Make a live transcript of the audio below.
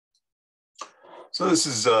So this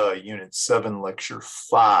is Unit 7, Lecture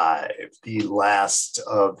 5, the last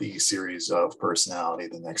of the series of personality.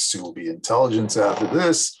 The next two will be intelligence after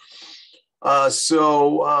this. What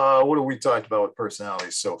have we talked about with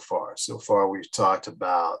personality so far? So far, we've talked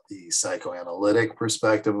about the psychoanalytic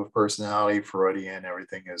perspective of personality. Freudian,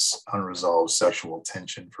 everything is unresolved sexual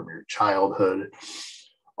tension from your childhood,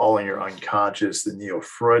 all in your unconscious. The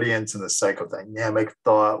neo-Freudians and the psychodynamic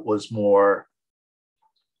thought was more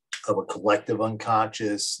of a collective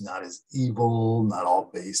unconscious, not as evil, not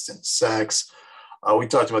all based in sex. We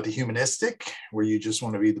talked about the humanistic, where you just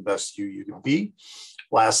want to be the best you can be.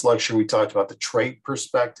 Last lecture, we talked about the trait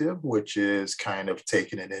perspective, which is kind of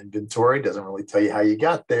taking an inventory. Doesn't really tell you how you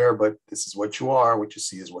got there, but this is what you are. What you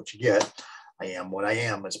see is what you get. I am what I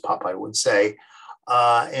am, as Popeye would say.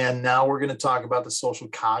 And now we're going to talk about the social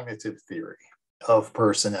cognitive theory of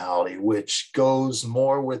personality, which goes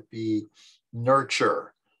more with the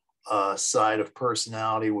nurture side of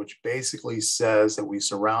personality, which basically says that we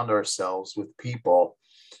surround ourselves with people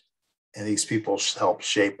and these people help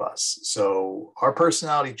shape us. So our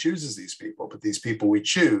personality chooses these people, but these people we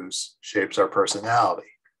choose shapes our personality,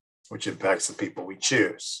 which impacts the people we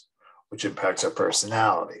choose, which impacts our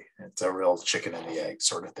personality. It's a real chicken and the egg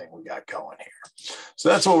sort of thing we got going here. So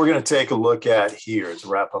that's what we're going to take a look at here to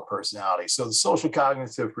wrap up personality. So the social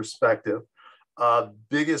cognitive perspective,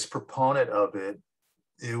 biggest proponent of it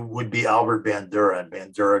would be Albert Bandura, and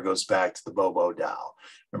Bandura goes back to the Bobo doll.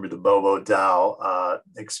 Remember, the Bobo doll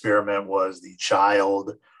experiment was the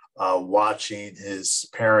child watching his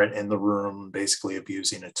parent in the room, basically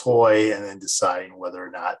abusing a toy, and then deciding whether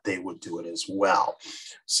or not they would do it as well.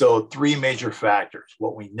 So three major factors: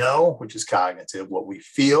 what we know, which is cognitive; what we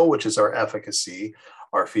feel, which is our efficacy,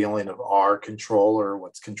 our feeling of our control or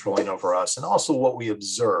what's controlling over us, and also what we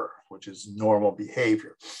observe, which is normal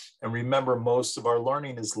behavior. And remember, most of our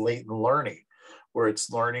learning is latent learning, where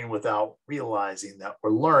it's learning without realizing that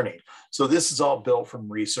we're learning. So this is all built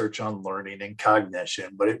from research on learning and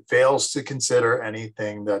cognition, but it fails to consider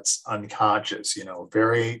anything that's unconscious,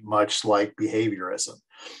 very much like behaviorism.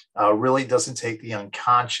 Really doesn't take the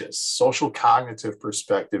unconscious. Social cognitive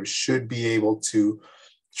perspective should be able to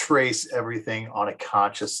trace everything on a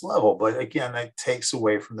conscious level. But again, that takes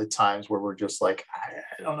away from the times where we're just like,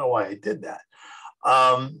 I don't know why I did that.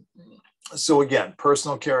 So again,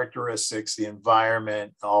 personal characteristics, the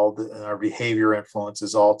environment, our behavior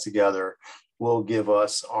influences all together will give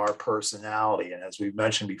us our personality. And as we've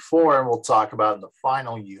mentioned before, and we'll talk about in the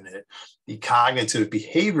final unit, the cognitive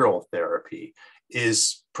behavioral therapy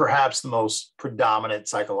is perhaps the most predominant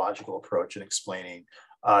psychological approach in explaining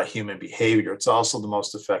human behavior. It's also the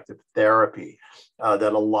most effective therapy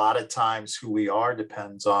that a lot of times who we are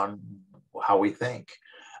depends on how we think.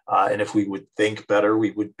 And if we would think better,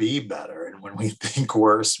 we would be better. And when we think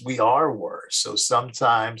worse, we are worse. So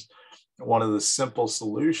sometimes one of the simple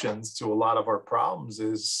solutions to a lot of our problems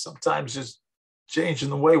is sometimes just changing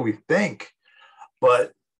the way we think.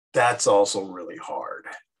 But that's also really hard.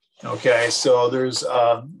 Okay, so there's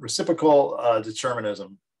reciprocal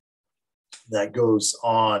determinism that goes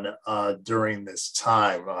on during this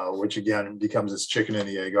time, which again becomes this chicken and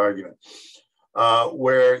the egg argument,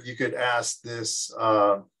 where you could ask this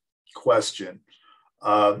question.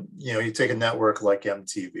 You take a network like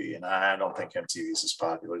MTV, and I don't think MTV is as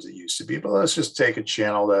popular as it used to be, but let's just take a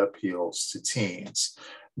channel that appeals to teens.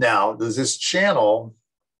 Now, does this channel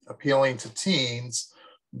appealing to teens,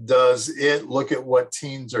 does it look at what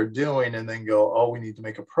teens are doing and then go, oh, we need to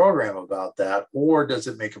make a program about that? Or does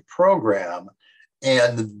it make a program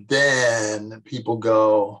and then people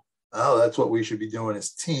go, oh, that's what we should be doing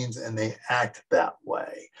as teens, and they act that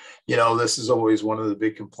way? This is always one of the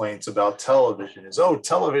big complaints about television is, oh,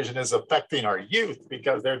 television is affecting our youth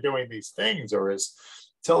because they're doing these things, or is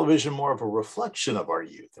television more of a reflection of our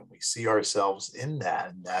youth, and we see ourselves in that,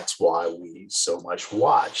 and that's why we so much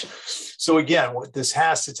watch. So again, what this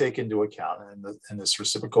has to take into account in this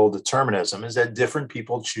reciprocal determinism is that different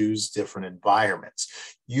people choose different environments.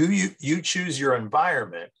 You choose your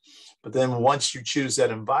environment, but then once you choose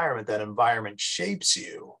that environment shapes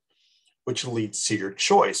you, which leads to your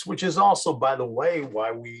choice, which is also, by the way,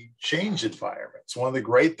 why we change environments. One of the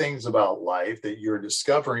great things about life that you're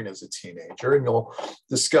discovering as a teenager, and you'll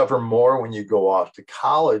discover more when you go off to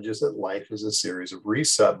college, is that life is a series of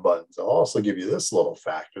reset buttons. I'll also give you this little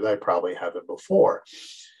factor that I probably haven't before.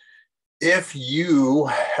 If you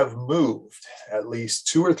have moved at least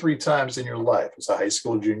 2 or 3 times in your life as a high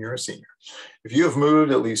school junior or senior, if you have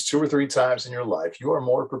moved at least 2 or 3 times in your life, you are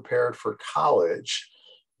more prepared for college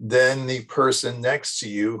than the person next to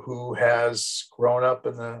you who has grown up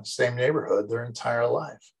in the same neighborhood their entire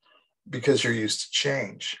life, because you're used to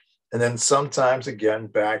change. And then sometimes, again,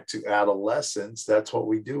 back to adolescence, that's what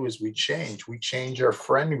we do is we change our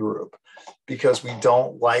friend group because we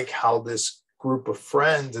don't like how this group of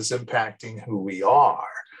friends is impacting who we are.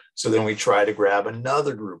 So then we try to grab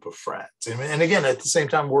another group of friends. And again, at the same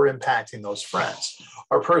time, we're impacting those friends.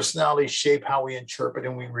 Our personalities shape how we interpret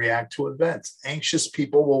and we react to events. Anxious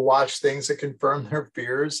people will watch things that confirm their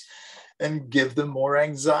fears and give them more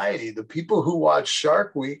anxiety. The people who watch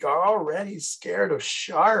Shark Week are already scared of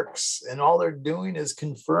sharks, and all they're doing is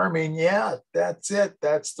confirming, yeah, that's it.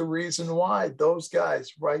 That's the reason why. Those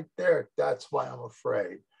guys right there, that's why I'm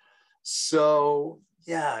afraid. So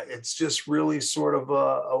yeah, it's just really sort of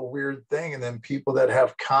a weird thing. And then people that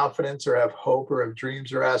have confidence or have hope or have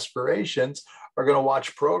dreams or aspirations are going to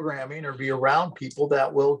watch programming or be around people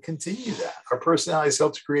that will continue that. Our personalities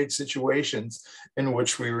help to create situations in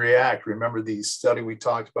which we react. Remember the study we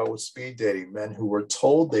talked about with speed dating, men who were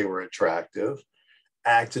told they were attractive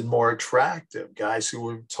acted more attractive. Guys who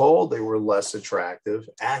were told they were less attractive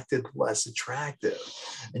acted less attractive.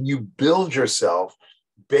 And you build yourself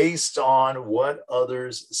based on what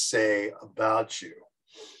others say about you.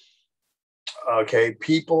 Okay,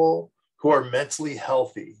 people who are mentally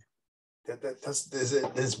healthy.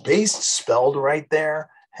 Is based spelled right there?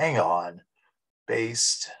 Hang on.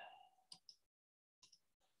 Based.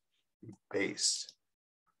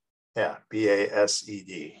 Yeah,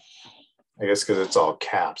 BASED. I guess because it's all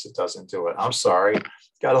caps, it doesn't do it. I'm sorry.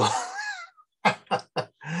 Got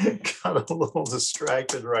a little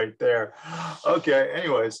distracted right there. Okay,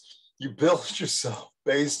 anyways, you build yourself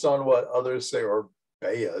based on what others say, or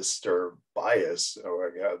biased, or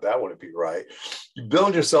yeah, that wouldn't be right. You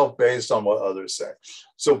build yourself based on what others say.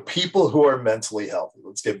 So people who are mentally healthy,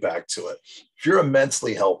 let's get back to it. If you're a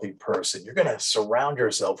mentally healthy person, you're going to surround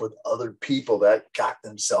yourself with other people that got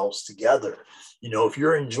themselves together. You know, if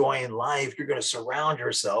you're enjoying life, you're going to surround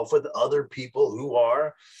yourself with other people who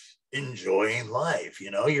are enjoying life.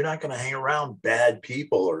 You know, you're not going to hang around bad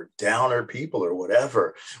people or downer people or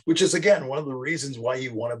whatever, which is, again, one of the reasons why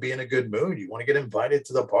you want to be in a good mood. You want to get invited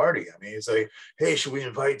to the party. I mean, it's like, hey, should we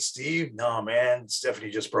invite Steve? No, man,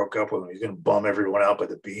 Stephanie just broke up with him. He's going to bum everyone out by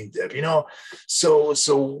the bean dip, you know? So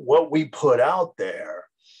what we put out there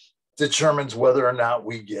determines whether or not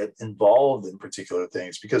we get involved in particular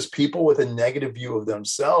things, because people with a negative view of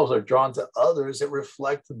themselves are drawn to others that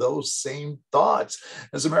reflect those same thoughts.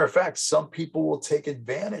 As a matter of fact, some people will take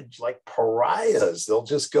advantage like pariahs. They'll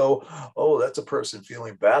just go, oh, that's a person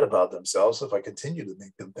feeling bad about themselves. If I continue to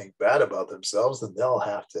make them think bad about themselves, then they'll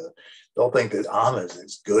think that I'm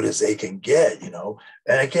as good as they can get, you know?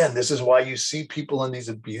 And again, this is why you see people in these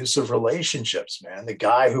abusive relationships, man. The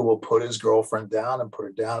guy who will put his girlfriend down and put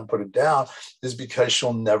her down and put her down is because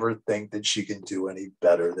she'll never think that she can do any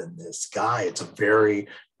better than this guy. It's a very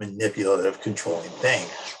manipulative, controlling thing.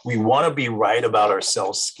 We want to be right about our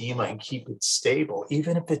self-schema and keep it stable,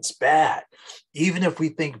 even if it's bad. Even if we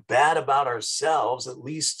think bad about ourselves, at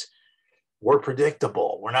least we're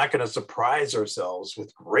predictable. We're not going to surprise ourselves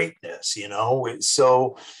with greatness, you know?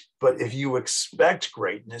 But if you expect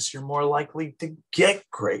greatness, you're more likely to get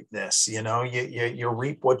greatness. You know, you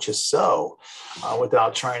reap what you sow,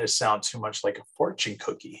 without trying to sound too much like a fortune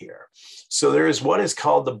cookie here. So there is what is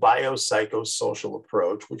called the biopsychosocial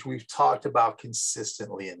approach, which we've talked about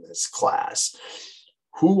consistently in this class.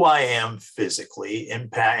 Who I am physically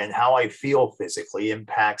and how I feel physically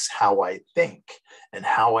impacts how I think. And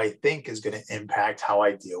how I think is going to impact how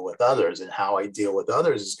I deal with others. And how I deal with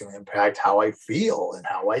others is going to impact how I feel and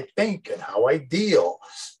how I think and how I deal.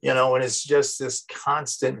 You know, and it's just this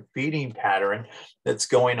constant feeding pattern that's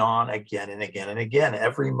going on again and again and again.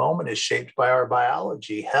 Every moment is shaped by our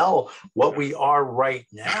biology. Hell, what we are right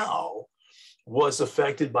now was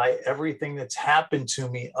affected by everything that's happened to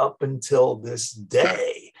me up until this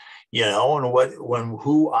day, you know, and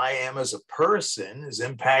who I am as a person is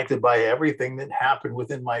impacted by everything that happened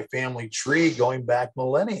within my family tree going back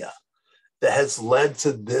millennia that has led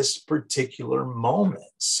to this particular moment.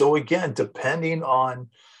 So again, depending on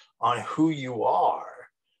who you are,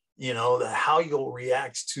 you know, how you'll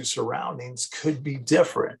react to surroundings could be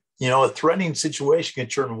different. You know, a threatening situation can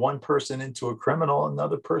turn one person into a criminal,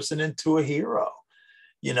 another person into a hero.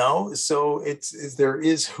 You know, so there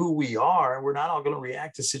is who we are, and we're not all going to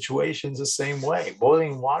react to situations the same way.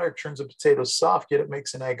 Boiling water turns a potato soft, yet it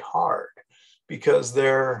makes an egg hard, because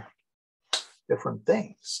they're different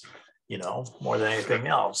things, you know, more than anything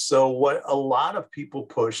else. So what a lot of people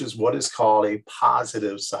push is what is called a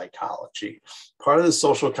positive psychology. Part of the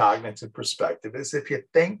social cognitive perspective is if you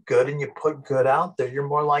think good and you put good out there, you're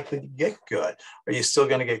more likely to get good. Are you still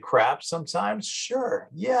going to get crap sometimes? Sure.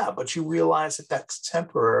 Yeah. But you realize that that's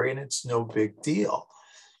temporary and it's no big deal.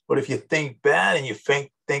 But if you think bad and you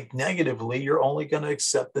think negatively, you're only going to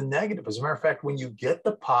accept the negative. As a matter of fact, when you get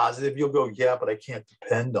the positive, you'll go, yeah, but I can't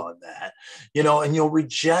depend on that, and you'll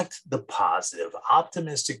reject the positive.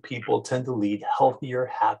 Optimistic people tend to lead healthier,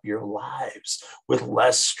 happier lives with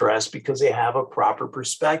less stress because they have a proper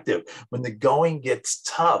perspective. When the going gets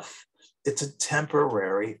tough, it's a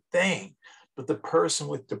temporary thing. But the person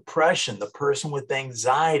with depression, the person with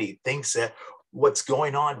anxiety thinks that what's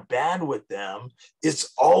going on bad with them,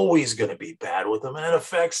 it's always going to be bad with them. And it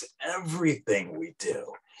affects everything we do.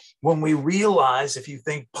 When we realize if you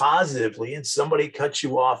think positively and somebody cuts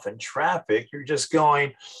you off in traffic, you're just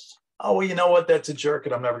going, oh, well, you know what? That's a jerk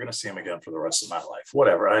and I'm never going to see him again for the rest of my life.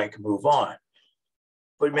 Whatever, I can move on.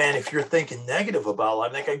 But man, if you're thinking negative about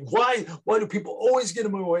life, like, why do people always get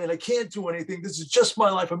in my way and I can't do anything? This is just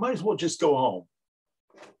my life. I might as well just go home.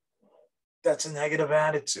 That's a negative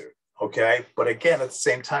attitude. Okay. But again, at the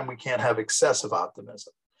same time, we can't have excessive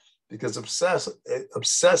optimism because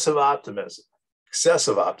excessive optimism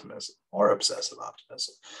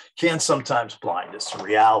can sometimes blind us to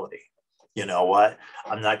reality. You know what?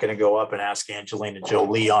 I'm not going to go up and ask Angelina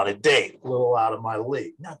Jolie on a date, a little out of my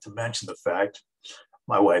league, not to mention the fact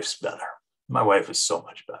my wife's better. My wife is so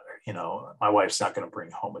much better. My wife's not going to bring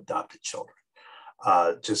home adopted children.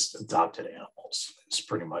 Just adopted animals is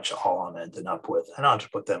pretty much all I'm ending up with. And I'll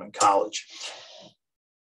just put them in college.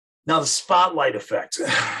 Now, the spotlight effect.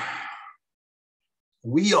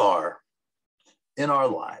 We are in our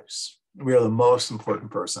lives. We are the most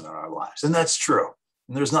important person in our lives. And that's true.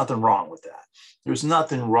 And there's nothing wrong with that. There's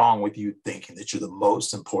nothing wrong with you thinking that you're the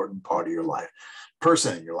most important part of your life,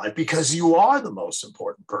 person in your life, because you are the most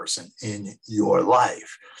important person in your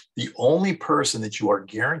life. The only person that you are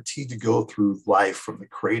guaranteed to go through life from the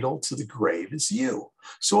cradle to the grave is you.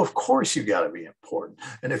 So of course you got to be important.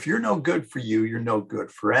 And if you're no good for you, you're no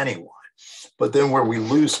good for anyone. But then where we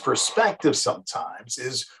lose perspective sometimes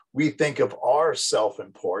is we think of our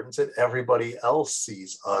self-importance and everybody else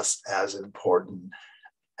sees us as important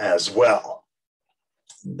as well.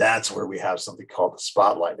 That's where we have something called the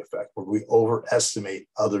spotlight effect, where we overestimate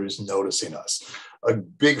others noticing us. A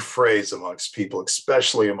big phrase amongst people,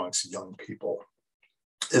 especially amongst young people,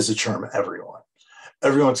 is the term everyone.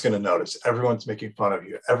 Everyone's going to notice. Everyone's making fun of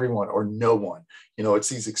you. Everyone or no one. It's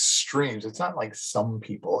these extremes. It's not like some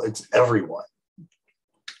people. It's everyone.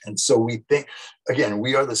 And so we think, again,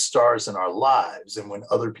 we are the stars in our lives. And when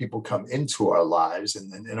other people come into our lives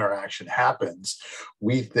and an interaction happens,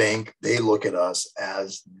 we think they look at us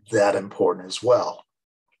as that important as well.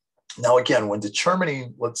 Now, again, when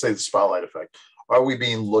determining, let's say the spotlight effect, are we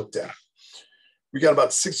being looked at? We got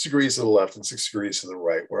about 6 degrees to the left and 6 degrees to the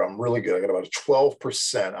right, where I'm really good. I got about a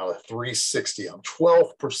 12% out of 360. I'm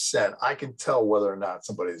 12%. I can tell whether or not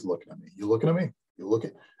somebody's looking at me. You looking at me? You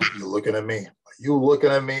looking at me? You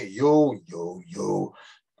looking at me? You.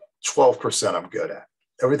 12% I'm good at.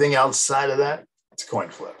 Everything outside of that, it's a coin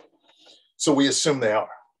flip. So we assume they are.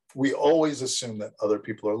 We always assume that other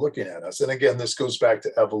people are looking at us. And again, this goes back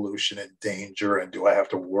to evolution and danger. And do I have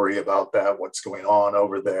to worry about that? What's going on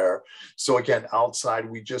over there? So again, outside,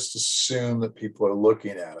 we just assume that people are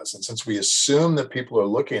looking at us. And since we assume that people are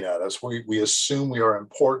looking at us, we assume we are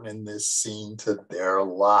important in this scene to their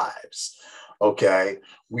lives. Okay,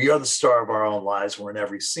 we are the star of our own lives. We're in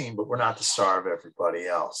every scene, but we're not the star of everybody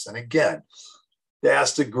else. And again, they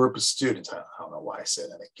asked a group of students, I don't know why I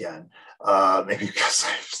said that again, maybe because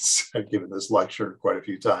I've given this lecture quite a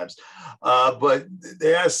few times, but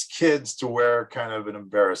they asked kids to wear kind of an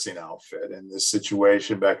embarrassing outfit. In this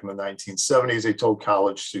situation back in the 1970s, they told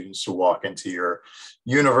college students to walk into your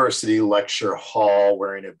university lecture hall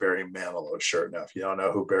wearing a Barry Manilow shirt. Now, if you don't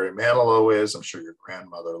know who Barry Manilow is, I'm sure your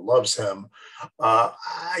grandmother loves him.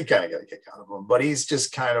 I kind of got a kick out of him, but he's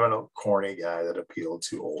just kind of a corny guy that appealed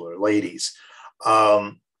to older ladies.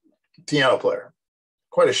 Piano player,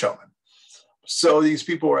 quite a showman. So these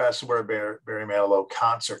people were asked to wear a Barry Manilow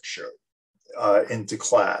concert shirt into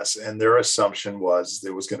class, and their assumption was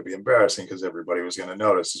it was going to be embarrassing because everybody was going to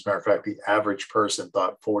notice. As a matter of fact, the average person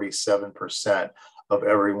thought 47% of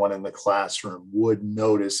everyone in the classroom would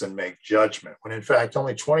notice and make judgment, when in fact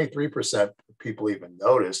only 23% of people even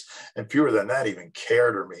noticed, and fewer than that even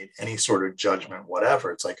cared or made any sort of judgment,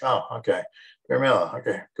 whatever. It's like, oh, okay, Barry Manilow,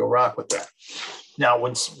 okay, go rock with that. Now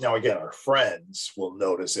again, our friends will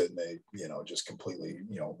notice it and they, just completely,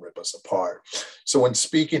 rip us apart. So when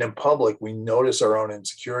speaking in public, we notice our own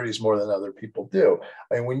insecurities more than other people do.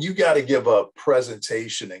 I mean, when you got to give a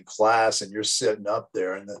presentation in class and you're sitting up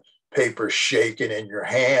there and the paper shaking in your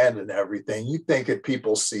hand and everything, you think that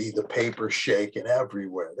people see the paper shaking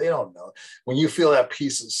everywhere. They don't know. When you feel that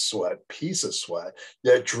piece of sweat,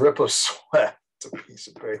 that drip of sweat It's a piece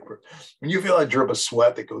of paper. When you feel a drip of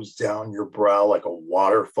sweat that goes down your brow like a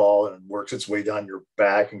waterfall and works its way down your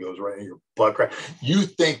back and goes right in your butt crack, you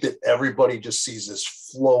think that everybody just sees this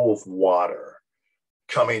flow of water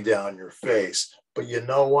coming down your face. But you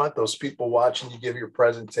know what? Those people watching you give your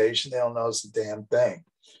presentation, they don't notice a damn thing.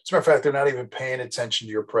 As a matter of fact, they're not even paying attention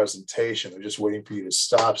to your presentation. They're just waiting for you to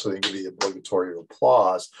stop so they can give you the obligatory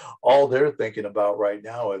applause. All they're thinking about right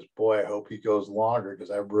now is, boy, I hope he goes longer because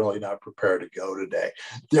I'm really not prepared to go today.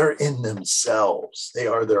 They're in themselves. They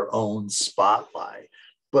are their own spotlight.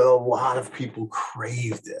 But a lot of people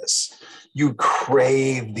crave this. You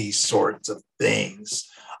crave these sorts of things.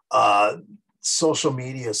 Social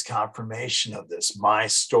media is confirmation of this. My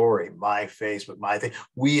story, my Facebook, my thing.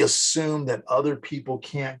 We assume that other people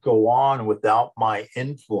can't go on without my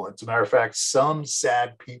influence. As a matter of fact, some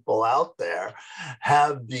sad people out there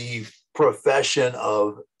have the profession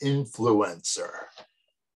of influencer.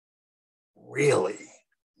 Really,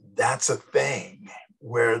 that's a thing.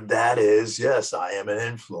 Where that is, yes, I am an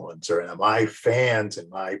influencer, and my fans and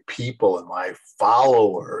my people and my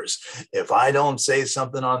followers, if I don't say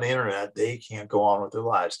something on the internet, they can't go on with their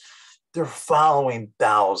lives. They're following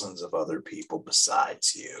thousands of other people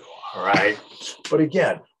besides you, all right? But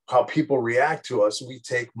again, how people react to us, we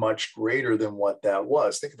take much greater than what that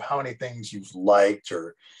was. Think of how many things you've liked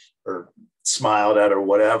or smiled at or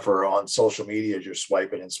whatever on social media as you're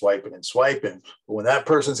swiping and swiping and swiping. But when that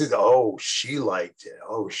person sees, oh, she liked it.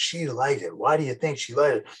 Oh, she liked it. Why do you think she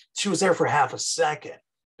liked it? She was there for half a second,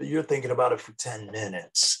 but you're thinking about it for 10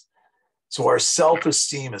 minutes. So our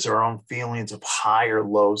self-esteem is our own feelings of high or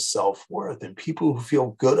low self-worth. And people who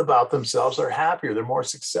feel good about themselves are happier. They're more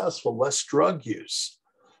successful, less drug use.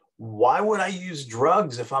 Why would I use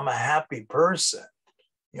drugs if I'm a happy person?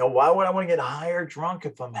 You know, why would I want to get high or drunk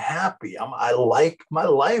if I'm happy? I like my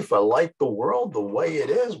life. I like the world the way it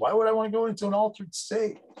is. Why would I want to go into an altered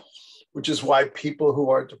state? Which is why people who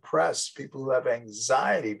are depressed, people who have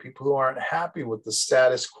anxiety, people who aren't happy with the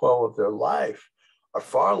status quo of their life are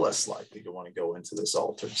far less likely to want to go into this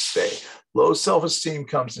altered state. Low self-esteem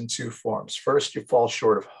comes in two forms. First, you fall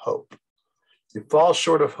short of hope. You fall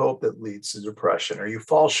short of hope that leads to depression, or you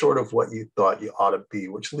fall short of what you thought you ought to be,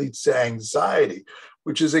 which leads to anxiety,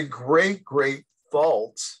 which is a great, great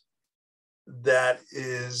fault that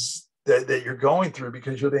you're going through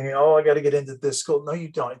because you're thinking, oh, I got to get into this school. No, you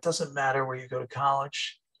don't. It doesn't matter where you go to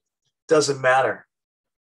college. It doesn't matter.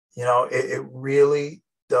 You know, it really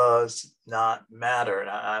does not matter. And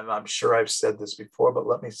I'm sure I've said this before, but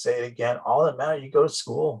let me say it again. All that matters, you go to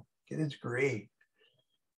school, get a degree.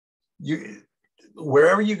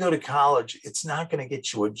 Wherever you go to college, it's not going to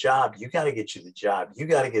get you a job. You got to get you the job. You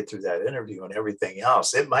got to get through that interview and everything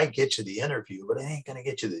else. It might get you the interview, but it ain't going to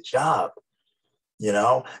get you the job, you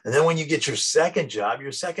know? And then when you get your second job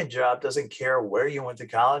doesn't care where you went to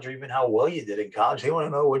college or even how well you did in college. They want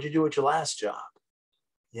to know, what'd you do with your last job?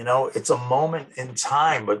 You know, it's a moment in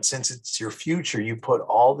time, but since it's your future, you put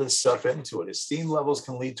all this stuff into it. Esteem levels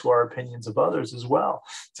can lead to our opinions of others as well.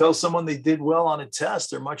 Tell someone they did well on a test,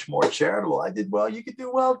 they're much more charitable. I did well, you could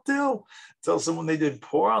do well too. Tell someone they did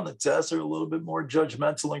poor on the test, they're a little bit more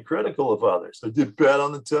judgmental and critical of others. I did bad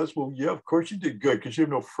on the test. Well, yeah, of course you did good because you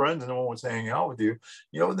have no friends and no one wants to hang out with you.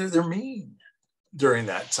 You know, they're mean during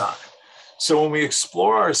that time. So when we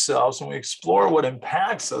explore ourselves, when we explore what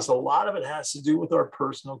impacts us, a lot of it has to do with our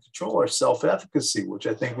personal control, our self-efficacy, which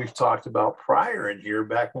I think we've talked about prior in here,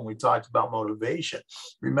 back when we talked about motivation.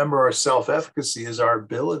 Remember, our self-efficacy is our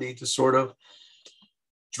ability to sort of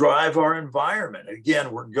drive our environment. Again,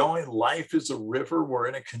 life is a river. We're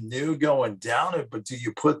in a canoe going down it, but do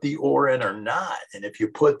you put the oar in or not? And if you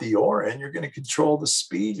put the oar in, you're going to control the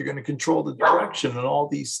speed, you're going to control the direction and all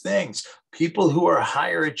these things. People who are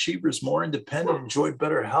higher achievers, more independent, enjoy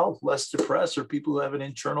better health, less depressed, are people who have an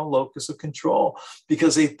internal locus of control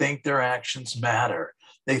because they think their actions matter.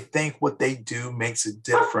 They think what they do makes a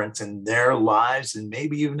difference in their lives and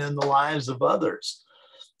maybe even in the lives of others.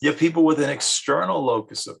 You have people with an external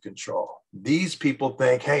locus of control. These people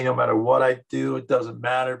think, hey, no matter what I do, it doesn't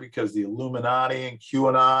matter because the Illuminati and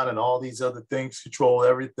QAnon and all these other things control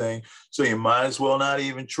everything. So you might as well not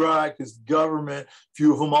even try because the government,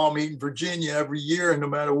 few of them all meet in Virginia every year, and no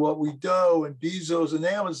matter what we do, and Bezos and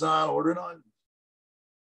Amazon ordering on,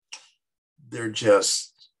 they're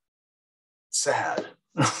just sad.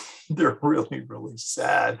 They're really, really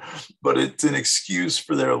sad, but it's an excuse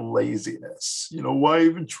for their laziness. You know, why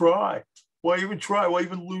even try? Why even try? Why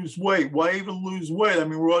even lose weight? Why even lose weight? I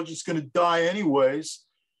mean, we're all just going to die anyways.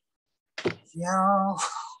 Yeah,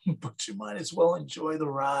 but you might as well enjoy the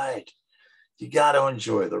ride. You got to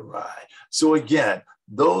enjoy the ride. So again,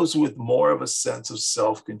 those with more of a sense of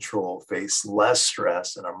self-control face less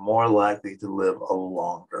stress and are more likely to live a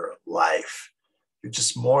longer life. You're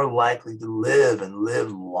just more likely to live and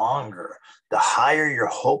live longer. The higher your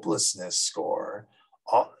hopelessness score,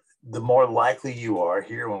 the more likely you are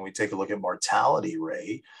here when we take a look at mortality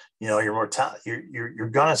rate. You know, you're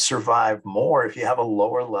going to survive more if you have a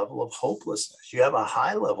lower level of hopelessness. You have a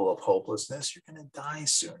high level of hopelessness, you're going to die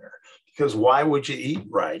sooner. Because why would you eat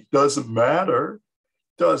right? Doesn't matter.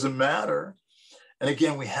 Doesn't matter. And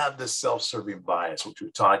again, we have this self-serving bias, which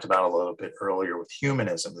we talked about a little bit earlier with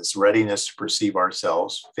humanism, this readiness to perceive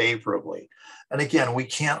ourselves favorably. And again, we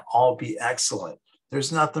can't all be excellent.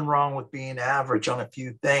 There's nothing wrong with being average on a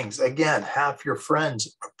few things. Again, half your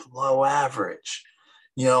friends are below average.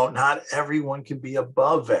 You know, not everyone can be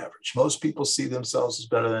above average. Most people see themselves as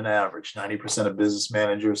better than average. 90% of business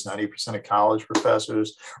managers, 90% of college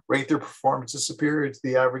professors rate their performance as superior to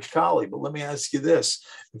the average colleague. But let me ask you this.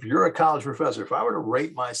 If you're a college professor, if I were to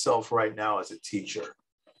rate myself right now as a teacher,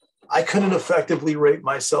 I couldn't effectively rate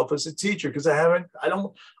myself as a teacher because I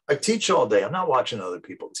teach all day. I'm not watching other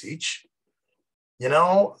people teach. You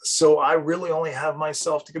know, so I really only have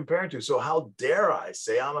myself to compare to. So how dare I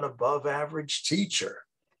say I'm an above average teacher?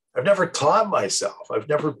 I've never taught myself. I've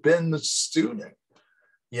never been the student,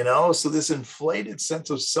 you know? So this inflated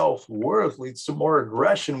sense of self-worth leads to more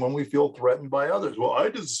aggression when we feel threatened by others. Well, I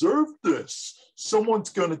deserve this. Someone's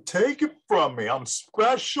going to take it from me. I'm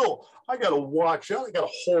special. I got to watch out. I got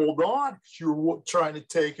to hold on because you're trying to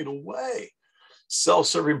take it away.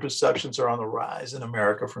 Self-serving perceptions are on the rise in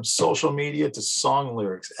America, from social media to song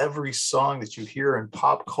lyrics. Every song that you hear in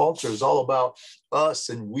pop culture is all about us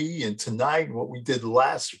and we and tonight and what we did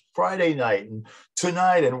last Friday night and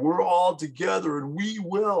tonight and we're all together and we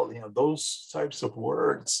will, you know, those types of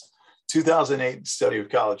words. 2008 study of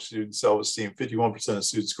college student self-esteem, 51% of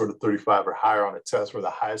students scored a 35 or higher on a test where the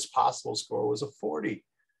highest possible score was a 40.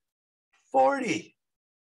 40.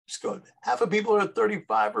 Just go, half of people are at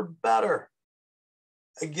 35 or better.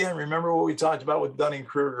 Again, remember what we talked about with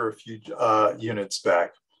Dunning-Kruger a few units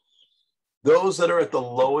back. Those that are at the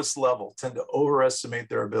lowest level tend to overestimate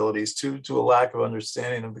their abilities to a lack of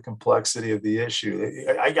understanding of the complexity of the issue.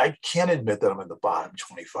 I can't admit that I'm in the bottom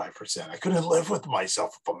 25%. I couldn't live with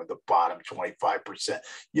myself if I'm in the bottom 25%.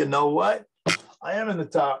 You know what? I am in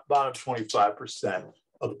the bottom 25%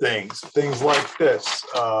 of things like this.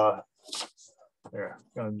 Here,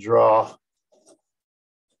 I'm going to draw.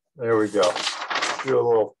 There we go. Do a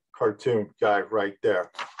little cartoon guy right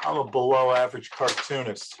there. I'm a below average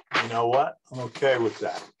cartoonist. You know what? I'm okay with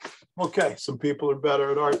that. Okay, some people are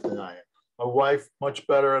better at art than I am. My wife, much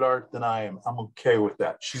better at art than I am. I'm okay with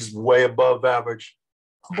that. She's way above average.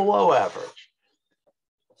 I'm below average.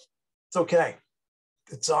 It's okay.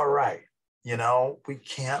 It's all right. You know, we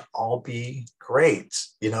can't all be great.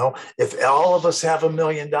 You know, if all of us have $1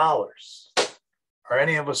 million, are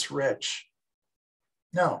any of us rich?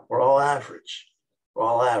 No, we're all average. We're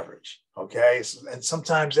all average, okay? And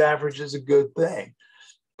sometimes average is a good thing.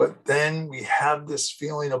 But then we have this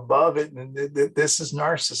feeling above it, and this is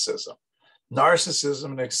narcissism.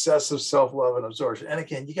 Narcissism and excessive self-love and absorption. And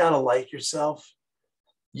again, you got to like yourself.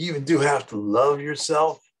 You even do have to love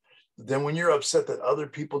yourself. But then when you're upset that other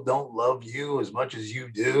people don't love you as much as you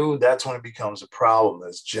do, that's when it becomes a problem.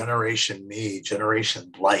 That's generation me,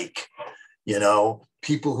 generation like, you know?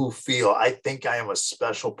 People who feel, I think I am a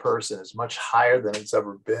special person, is much higher than it's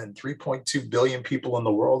ever been. 3.2 billion people in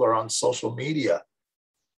the world are on social media.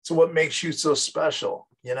 So what makes you so special?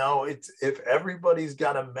 You know, it's if everybody's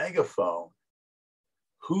got a megaphone,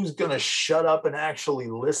 who's going to shut up and actually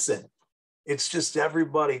listen? It's just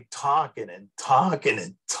everybody talking and talking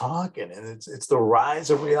and talking. And it's the rise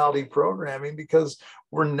of reality programming because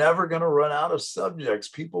we're never going to run out of subjects.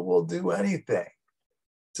 People will do anything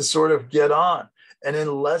to sort of get on.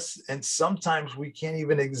 And sometimes we can't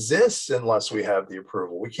even exist unless we have the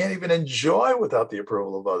approval. We can't even enjoy without the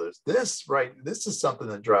approval of others. This is something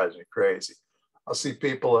that drives me crazy. I'll see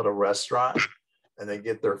people at a restaurant and they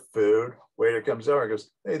get their food. Waiter comes over and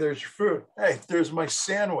goes, "Hey, there's your food. Hey, there's my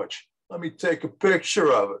sandwich. Let me take a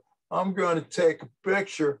picture of it. I'm going to take a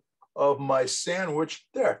picture of my sandwich.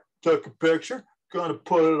 There, took a picture, going to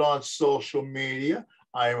put it on social media.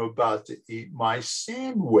 I am about to eat my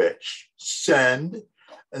sandwich. Send."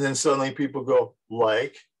 And then suddenly people go,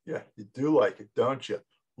 like, yeah, you do like it, don't you?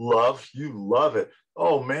 Love, you love it.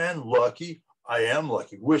 Oh man, lucky. I am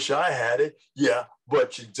lucky. Wish I had it. Yeah,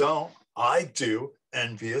 but you don't. I do.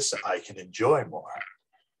 Envious. I can enjoy more.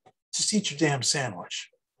 Just eat your damn sandwich.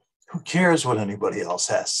 Who cares what anybody else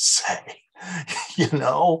has to say? You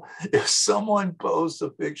know, if someone posts a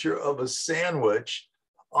picture of a sandwich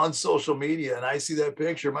on social media and I see that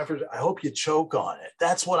picture, my first, I hope you choke on it.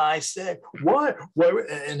 That's what I say. What?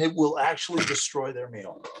 And it will actually destroy their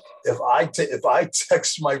meal. If I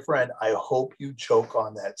text my friend, I hope you choke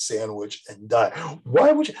on that sandwich and die.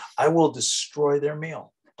 Why would you? I will destroy their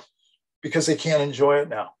meal because they can't enjoy it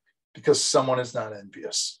now because someone is not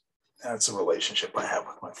envious. That's a relationship I have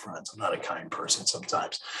with my friends. I'm not a kind person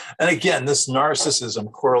sometimes. And again, this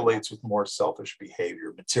narcissism correlates with more selfish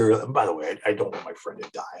behavior, material. And by the way, I don't want my friend to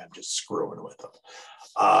die. I'm just screwing with them.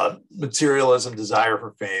 Materialism, desire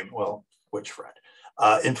for fame. Well, which friend?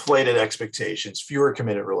 Inflated expectations, fewer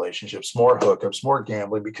committed relationships, more hookups, more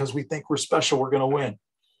gambling because we think we're special. We're going to win.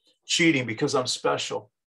 Cheating because I'm special.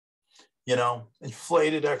 You know,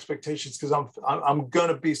 inflated expectations because I'm going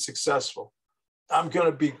to be successful. I'm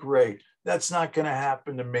going to be great. That's not going to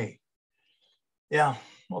happen to me. Yeah.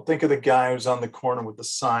 Well, think of the guy who's on the corner with the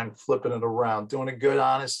sign, flipping it around, doing a good,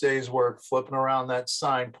 honest day's work, flipping around that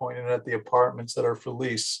sign, pointing at the apartments that are for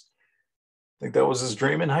lease. I think that was his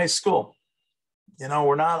dream in high school. You know,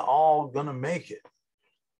 we're not all going to make it.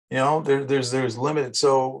 You know, there's limited.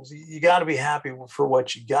 So you got to be happy for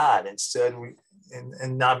what you got instead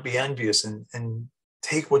and not be envious and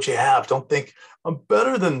take what you have. Don't think I'm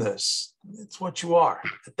better than this. It's what you are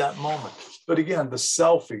at that moment. But again, the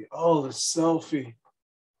selfie. Oh, the selfie.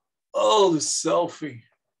 Oh, the selfie.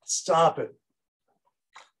 Stop it.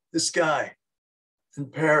 This guy in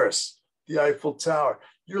Paris, the Eiffel Tower.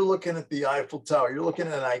 You're looking at the Eiffel Tower. You're looking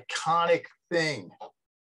at an iconic thing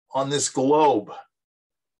on this globe.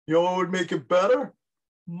 You know what would make it better?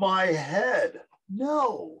 My head.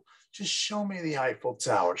 No. Just show me the Eiffel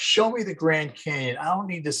Tower. Show me the Grand Canyon. I don't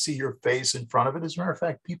need to see your face in front of it. As a matter of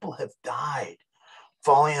fact, people have died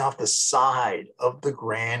falling off the side of the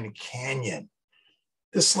Grand Canyon.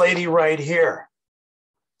 This lady right here,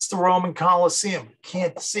 it's the Roman Colosseum.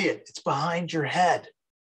 Can't see it. It's behind your head.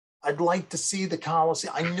 I'd like to see the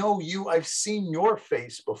Colosseum. I know you. I've seen your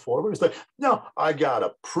face before. But it's like, no, I got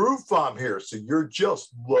a proof I'm here. So you're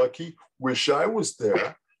just lucky. Wish I was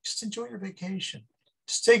there. Just enjoy your vacation.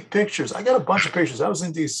 Just take pictures. I got a bunch of pictures. I was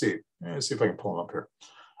in DC. Let's see if I can pull them up here.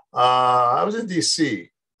 I was in DC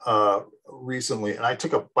recently, and I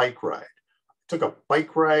took a bike ride.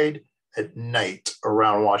 At night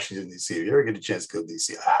around Washington, D.C. If you ever get a chance to go to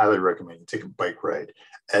D.C., I highly recommend you take a bike ride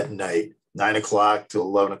at night, 9 o'clock to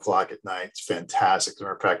 11 o'clock at night. It's fantastic. As a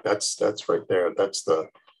matter of fact, that's right there. That's the,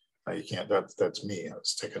 you can't, that's me. I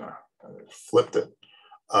was I flipped it.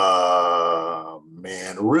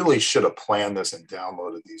 Man, really should have planned this and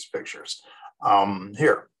downloaded these pictures.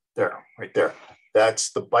 Right there.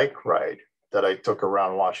 That's the bike ride that I took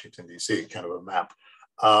around Washington, D.C., kind of a map.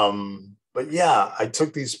 But yeah, I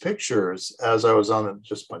took these pictures as I was on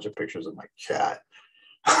just a bunch of pictures of my cat.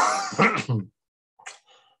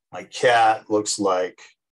 My cat looks like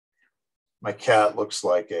a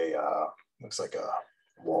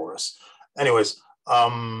walrus. Anyways,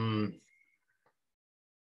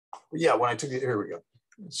 yeah, when I took it, here we go.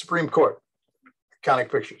 Supreme Court, iconic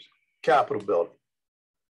pictures, Capitol building,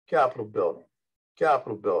 Capitol,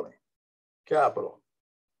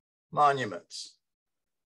 monuments.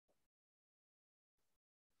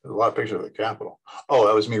 There's a lot of pictures of the Capitol. Oh,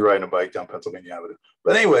 that was me riding a bike down Pennsylvania Avenue.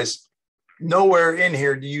 But anyways, nowhere in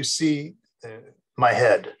here do you see my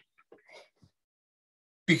head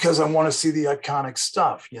because I want to see the iconic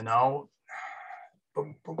stuff, you know. But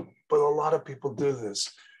a lot of people do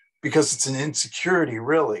this because it's an insecurity,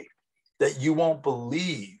 really, that you won't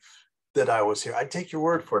believe that I was here. I take your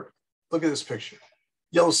word for it. Look at this picture.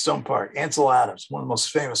 Yellowstone Park, Ansel Adams, one of the most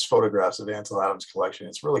famous photographs of Ansel Adams' collection.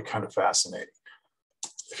 It's really kind of fascinating.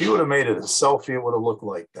 If he would have made it a selfie, it would have looked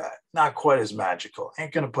like that. Not quite as magical.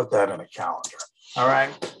 Ain't going to put that in a calendar. All right.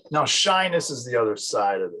 Now, shyness is the other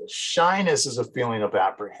side of this. Shyness is a feeling of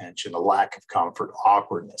apprehension, a lack of comfort,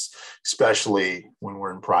 awkwardness, especially when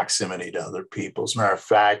we're in proximity to other people. As a matter of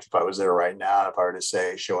fact, if I was there right now, if I were to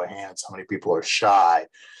say, show of hands, how many people are shy,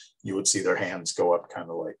 you would see their hands go up kind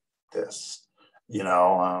of like this. You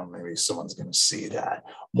know, maybe someone's going to see that.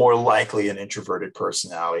 More likely an introverted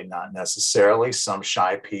personality, not necessarily. Some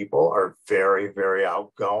shy people are very, very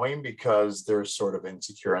outgoing because they're sort of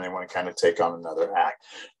insecure and they want to kind of take on another act.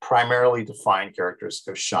 Primarily defined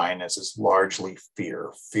characteristic of shyness is largely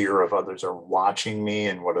fear of others are watching me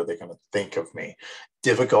and what are they going to think of me.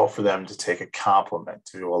 Difficult for them to take a compliment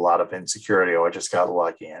due to a lot of insecurity. Oh, I just got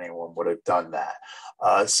lucky. Anyone would have done that.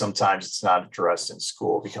 Sometimes it's not addressed in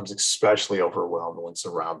school. It becomes especially overwhelmed when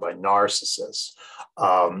surrounded by narcissists.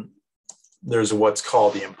 There's what's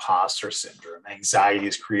called the imposter syndrome. Anxiety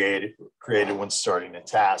is created created when starting a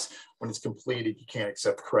task. When it's completed, you can't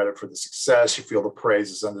accept credit for the success. You feel the praise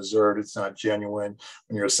is undeserved. It's not genuine.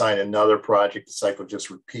 When you're assigned another project, the cycle just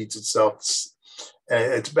repeats itself.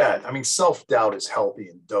 It's bad. I mean, self-doubt is healthy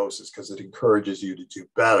in doses because it encourages you to do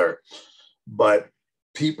better. But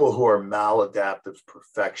people who are maladaptive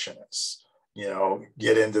perfectionists,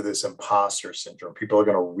 get into this imposter syndrome. People are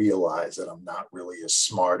going to realize that I'm not really as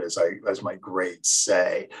smart as my grades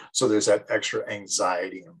say. So there's that extra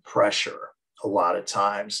anxiety and pressure a lot of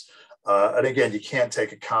times. And again, you can't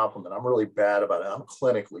take a compliment. I'm really bad about it. I'm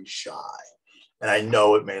clinically shy. And I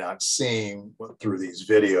know it may not seem through these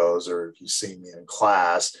videos or if you see me in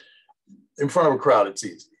class, in front of a crowd, it's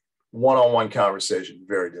easy. One-on-one conversation,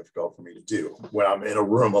 very difficult for me to do. When I'm in a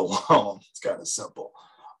room alone, it's kind of simple.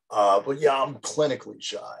 But yeah, I'm clinically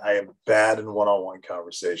shy. I am bad in one-on-one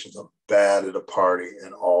conversations. I'm bad at a party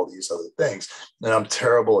and all these other things. And I'm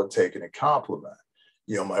terrible at taking a compliment.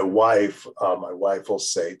 My wife will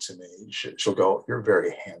say to me, she'll go, "You're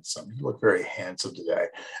very handsome. You look very handsome today."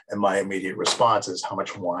 And my immediate response is, "How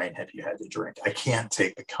much wine have you had to drink?" I can't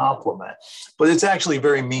take the compliment, but it's actually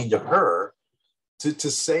very mean to her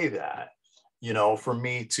to say that, for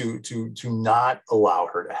me to not allow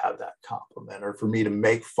her to have that compliment, or for me to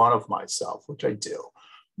make fun of myself, which I do.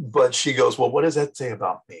 But she goes, "Well, what does that say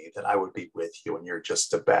about me, that I would be with you and you're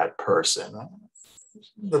just a bad person?"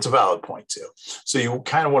 That's a valid point too. So you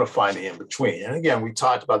kind of want to find the in between. And again, we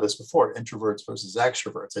talked about this before, introverts versus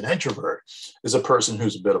extroverts. An introvert is a person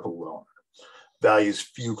who's a bit of a loner, values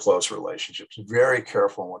few close relationships, very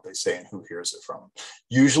careful in what they say and who hears it from them.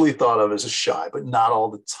 Usually thought of as a shy, but not all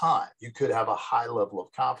the time. You could have a high level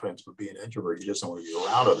of confidence, but be an introvert. You just don't want to be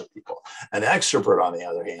around other people. An extrovert, on the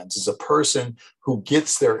other hand, is a person who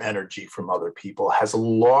gets their energy from other people, has a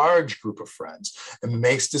large group of friends, and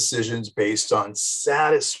makes decisions based on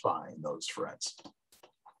satisfying those friends.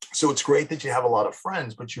 So it's great that you have a lot of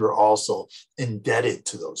friends, but you're also indebted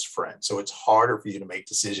to those friends. So it's harder for you to make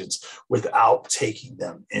decisions without taking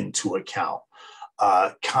them into account.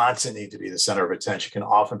 Constant need to be the center of attention can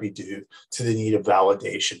often be due to the need of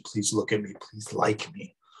validation. Please look at me. Please like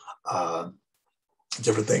me.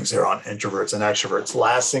 Different things there on introverts and extroverts.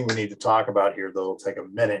 Last thing we need to talk about here, though, it'll take a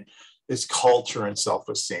minute, is culture and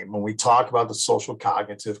self-esteem. When we talk about the social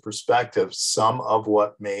cognitive perspective, some of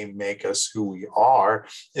what may make us who we are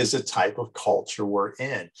is a type of culture we're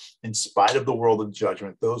in. In spite of the world of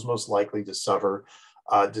judgment, those most likely to suffer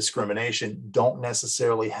discrimination don't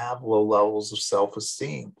necessarily have low levels of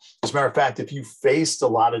self-esteem. As a matter of fact, if you faced a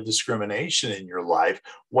lot of discrimination in your life,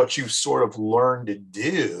 what you've sort of learned to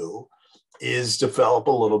do is develop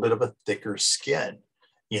a little bit of a thicker skin.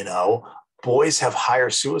 Boys have higher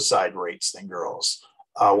suicide rates than girls.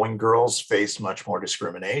 When girls face much more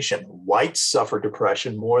discrimination, whites suffer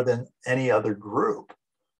depression more than any other group.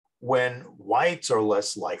 When whites are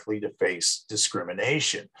less likely to face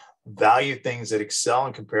discrimination, value things that excel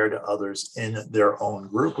and compare to others in their own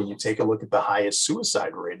group. When you take a look at the highest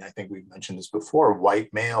suicide rate, and I think we've mentioned this before,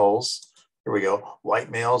 white males, here we go, white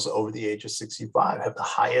males over the age of 65 have the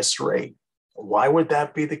highest rate. Why would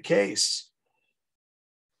that be the case?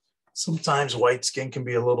 Sometimes white skin can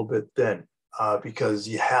be a little bit thin because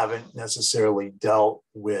you haven't necessarily dealt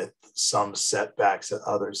with some setbacks that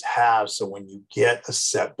others have. So when you get a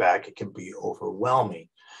setback, it can be overwhelming.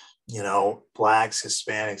 Blacks,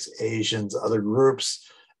 Hispanics, Asians, other groups,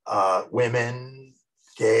 women,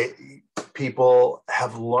 gay people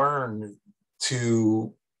have learned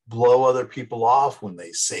to blow other people off when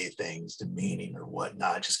they say things demeaning or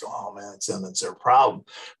whatnot. Just go, "Oh man, it's them, it's their problem."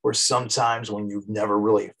 Or sometimes when you've never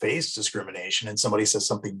really faced discrimination and somebody says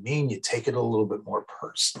something mean, you take it a little bit more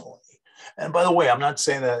personally. And by the way, I'm not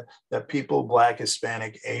saying that people, Black,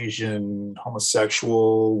 Hispanic, Asian,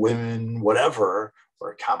 homosexual, women, whatever,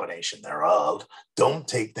 or a combination thereof, don't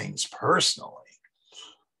take things personally.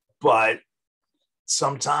 But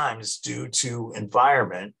sometimes due to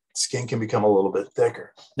environment, skin can become a little bit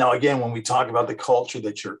thicker. Now, again, when we talk about the culture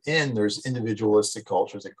that you're in, there's individualistic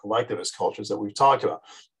cultures and collectivist cultures that we've talked about.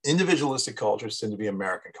 Individualistic cultures tend to be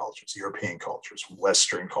American cultures, European cultures,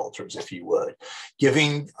 Western cultures, if you would,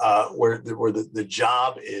 giving where the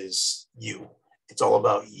job is you. It's all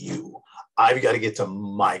about you. I've got to get to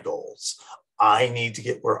my goals. I need to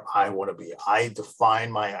get where I want to be. I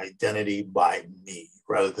define my identity by me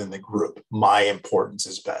rather than the group. My importance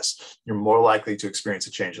is best. You're more likely to experience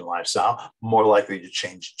a change in lifestyle, more likely to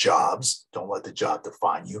change jobs. Don't let the job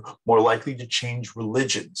define you. More likely to change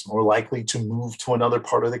religions, more likely to move to another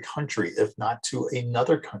part of the country, if not to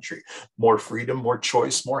another country. More freedom, more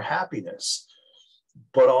choice, more happiness,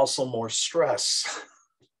 but also more stress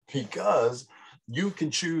because You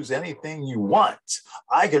can choose anything you want.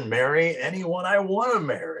 I can marry anyone I want to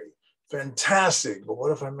marry. Fantastic. But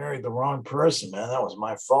what if I married the wrong person, man? That was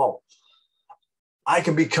my fault. I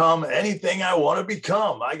can become anything I want to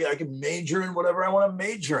become. I can major in whatever I want to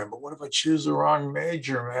major in. But what if I choose the wrong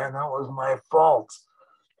major, man? That was my fault.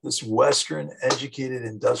 This Western, educated,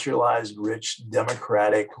 industrialized, rich,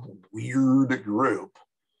 democratic, weird group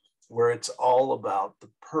where it's all about the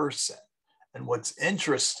person. And what's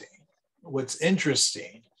interesting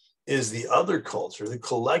is the other culture, the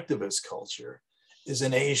collectivist culture, is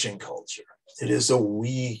an Asian culture. It is a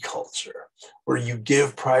we culture where you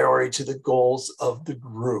give priority to the goals of the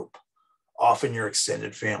group, often your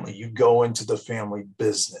extended family. You go into the family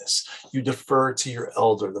business. You defer to your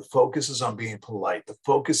elder. The focus is on being polite. The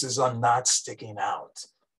focus is on not sticking out,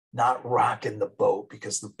 not rocking the boat,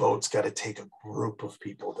 because the boat's got to take a group of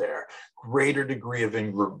people there. Greater degree of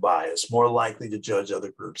in-group bias, more likely to judge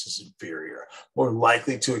other groups as inferior, more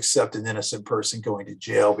likely to accept an innocent person going to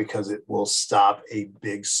jail because it will stop a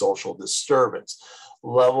big social disturbance.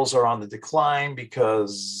 Levels are on the decline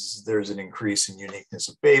because there's an increase in uniqueness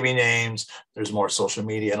of baby names. There's more social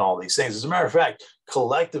media and all these things. As a matter of fact,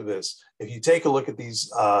 collectivists, if you take a look at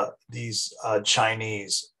these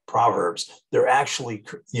Chinese proverbs, they're actually,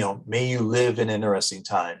 may you live in interesting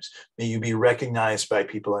times. May you be recognized by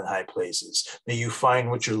people in high places. May you find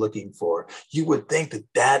what you're looking for. You would think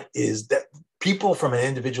that people from an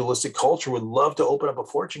individualistic culture would love to open up a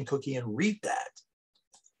fortune cookie and read that.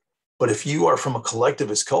 But if you are from a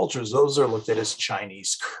collectivist culture, those are looked at as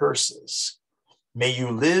Chinese curses. May you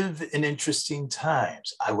live in interesting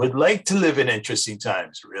times. I would like to live in interesting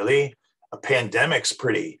times. Really? A pandemic's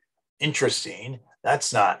pretty interesting.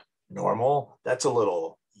 That's not normal. That's a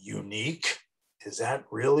little unique. Is that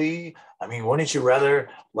really? I mean, wouldn't you rather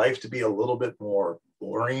life to be a little bit more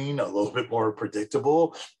boring, a little bit more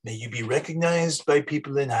predictable? May you be recognized by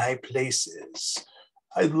people in high places.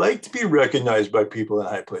 I'd like to be recognized by people in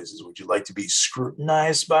high places. Would you like to be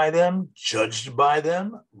scrutinized by them, judged by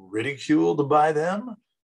them, ridiculed by them,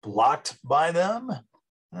 blocked by them?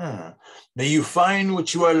 May you find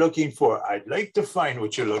what you are looking for. I'd like to find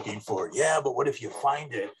what you're looking for. Yeah, but what if you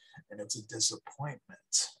find it and it's a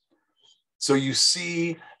disappointment? So you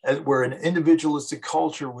see where an individualistic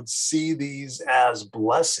culture would see these as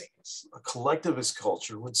blessings, a collectivist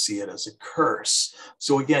culture would see it as a curse.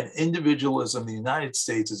 So again, individualism, the United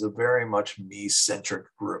States is a very much me-centric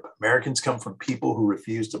group. Americans come from people who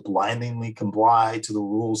refuse to blindly comply to the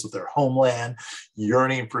rules of their homeland,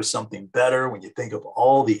 yearning for something better. When you think of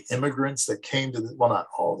all the immigrants that came to, well, not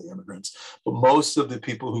all the immigrants, but most of the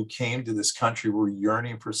people who came to this country were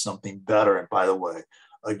yearning for something better. And by the way,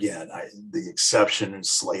 again, the exception in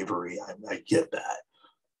slavery, I get that.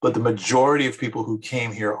 But the majority of people who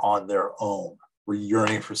came here on their own were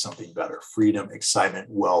yearning for something better: freedom, excitement,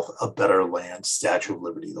 wealth, a better land, Statue of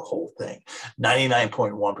Liberty, the whole thing.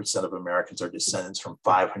 99.1% of Americans are descendants from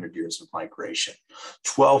 500 years of migration.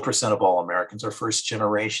 12% of all Americans are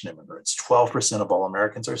first-generation immigrants. 12% of all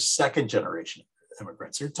Americans are second-generation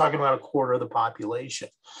immigrants. You're talking about a quarter of the population.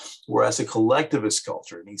 Whereas a collectivist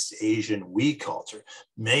culture, an East Asian we culture,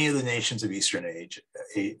 many of the nations of Eastern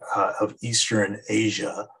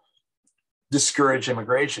Asia discourage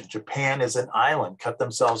immigration. Japan is an island, cut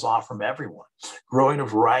themselves off from everyone. Growing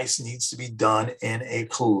of rice needs to be done in a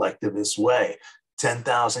collectivist way.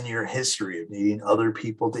 10,000-year history of needing other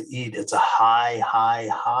people to eat. It's a high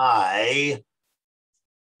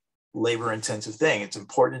labor-intensive thing. It's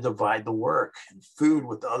important to divide the work and food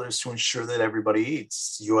with others to ensure that everybody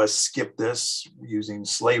eats. The U.S. skipped this using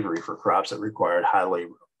slavery for crops that required high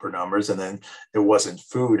labor numbers, and then it wasn't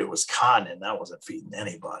food, it was cotton, and that wasn't feeding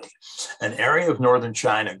anybody. An area of northern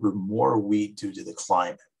China grew more wheat due to the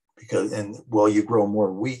climate. You grow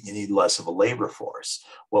more wheat, you need less of a labor force.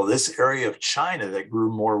 Well, this area of China that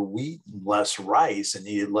grew more wheat and less rice and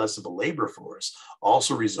needed less of a labor force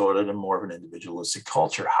also resulted in more of an individualistic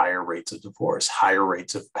culture, higher rates of divorce, higher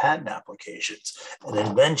rates of patent applications and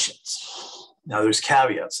inventions. Now, there's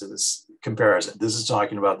caveats to this comparison. This is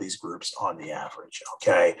talking about these groups on the average,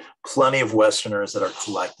 okay? Plenty of Westerners that are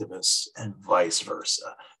collectivists and vice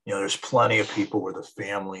versa. There's plenty of people where the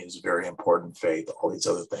family is very important, faith, all these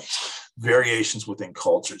other things. Variations within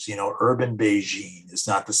cultures. Urban Beijing is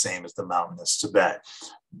not the same as the mountainous Tibet.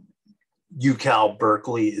 UCal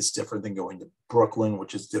Berkeley is different than going to Brooklyn,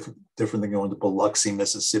 which is different than going to Biloxi,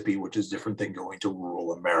 Mississippi, which is different than going to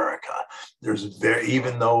rural America.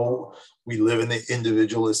 Even though we live in the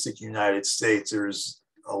individualistic United States, there's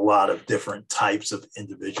a lot of different types of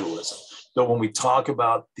individualism. But when we talk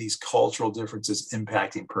about these cultural differences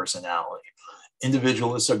impacting personality,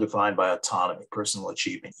 Individualists are defined by autonomy, personal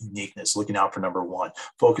achievement, uniqueness, looking out for number one,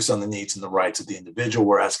 focus on the needs and the rights of the individual,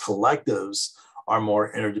 whereas collectives are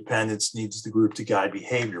more interdependence, needs the group to guide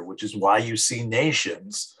behavior, which is why you see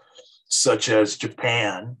nations such as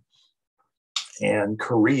Japan and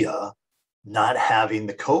Korea not having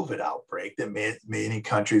the COVID outbreak that many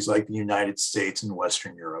countries like the United States and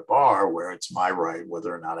Western Europe are, where it's my right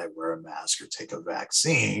whether or not I wear a mask or take a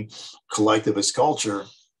vaccine. Collectivist culture,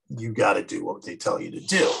 you got to do what they tell you to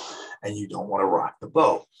do, and you don't want to rock the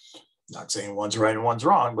boat. Not saying one's right and one's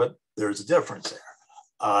wrong, but there's a difference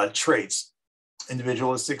there. Traits.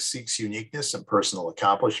 Individualistic seeks uniqueness and personal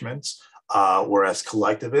accomplishments, whereas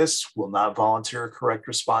collectivists will not volunteer a correct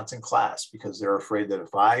response in class because they're afraid that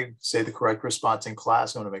if I say the correct response in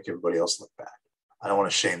class, I'm going to make everybody else look bad. I don't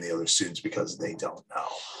want to shame the other students because they don't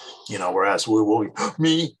know. Whereas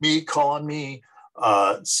me, call on me,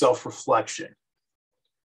 self-reflection.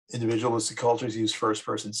 Individualistic cultures use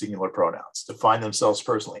first-person singular pronouns. Define themselves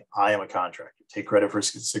personally. I am a contractor. Take credit for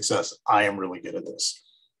success. I am really good at this.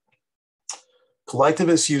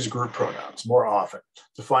 Collectivists use group pronouns more often.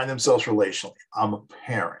 Define themselves relationally. I'm a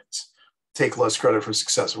parent. Take less credit for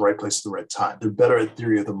success, right place at the right time. They're better at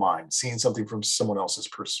theory of the mind, seeing something from someone else's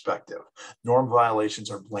perspective. Norm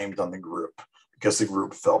violations are blamed on the group because the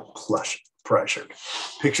group felt pressured.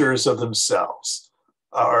 Pictures of themselves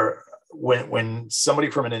are when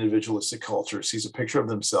somebody from an individualistic culture sees a picture of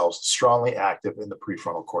themselves strongly active in the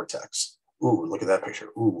prefrontal cortex. Ooh, look at that picture.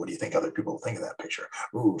 Ooh, what do you think other people think of that picture?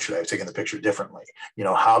 Ooh, should I have taken the picture differently?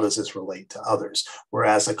 How does this relate to others?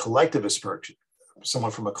 Whereas a collectivist person,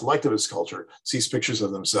 someone from a collectivist culture sees pictures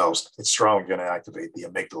of themselves, it's strongly going to activate the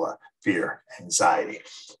amygdala, fear, anxiety.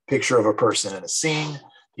 Picture of a person in a scene.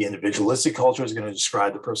 The individualistic culture is going to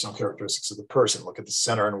describe the personal characteristics of the person, look at the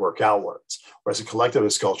center and work outwards. Whereas a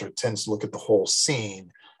collectivist culture tends to look at the whole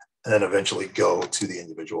scene and then eventually go to the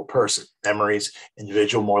individual person. Memories,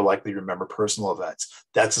 individual more likely to remember personal events.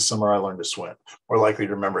 That's the summer I learned to swim. More likely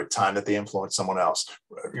to remember a time that they influenced someone else.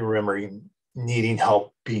 Remembering needing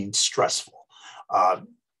help, being stressful.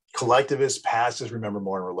 Collectivists, passives remember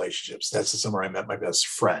more in relationships. That's the summer I met my best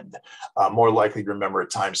friend. More likely to remember a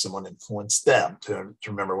time someone influenced them, to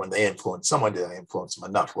remember when they influenced someone, did I influence them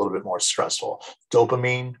enough? A little bit more stressful.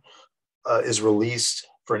 Dopamine is released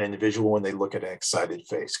for an individual when they look at an excited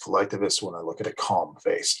face. Collectivists when I look at a calm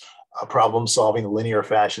face. Problem solving, linear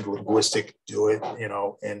fashion, linguistic, do it,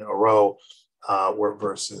 in a row. Where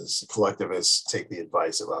versus collectivists take the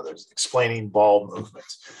advice of others. Explaining ball movement.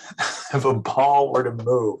 If a ball were to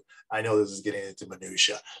move, I know this is getting into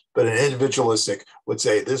minutia, but an individualistic would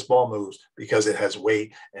say this ball moves because it has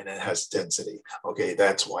weight and it has density. Okay,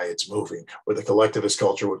 that's why it's moving. Where the collectivist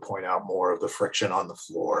culture would point out more of the friction on the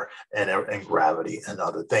floor and gravity and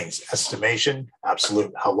other things. Estimation,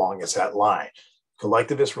 absolute. How long is that line?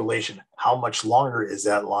 Collectivist relation, how much longer is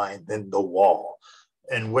that line than the wall?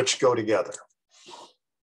 And which go together?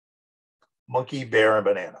 Monkey, bear, and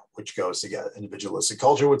banana, which goes together. Individualistic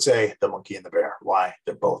culture would say the monkey and the bear. Why?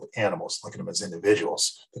 They're both animals. Look at them as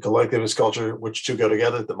individuals. The collectivist culture, which two go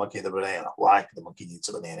together? The monkey and the banana. Why? The monkey needs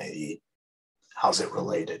a banana to eat. How's it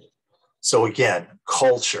related? So again,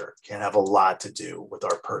 culture can have a lot to do with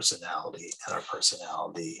our personality and our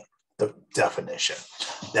personality, the definition.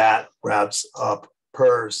 That wraps up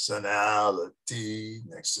personality.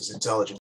 Next is intelligence.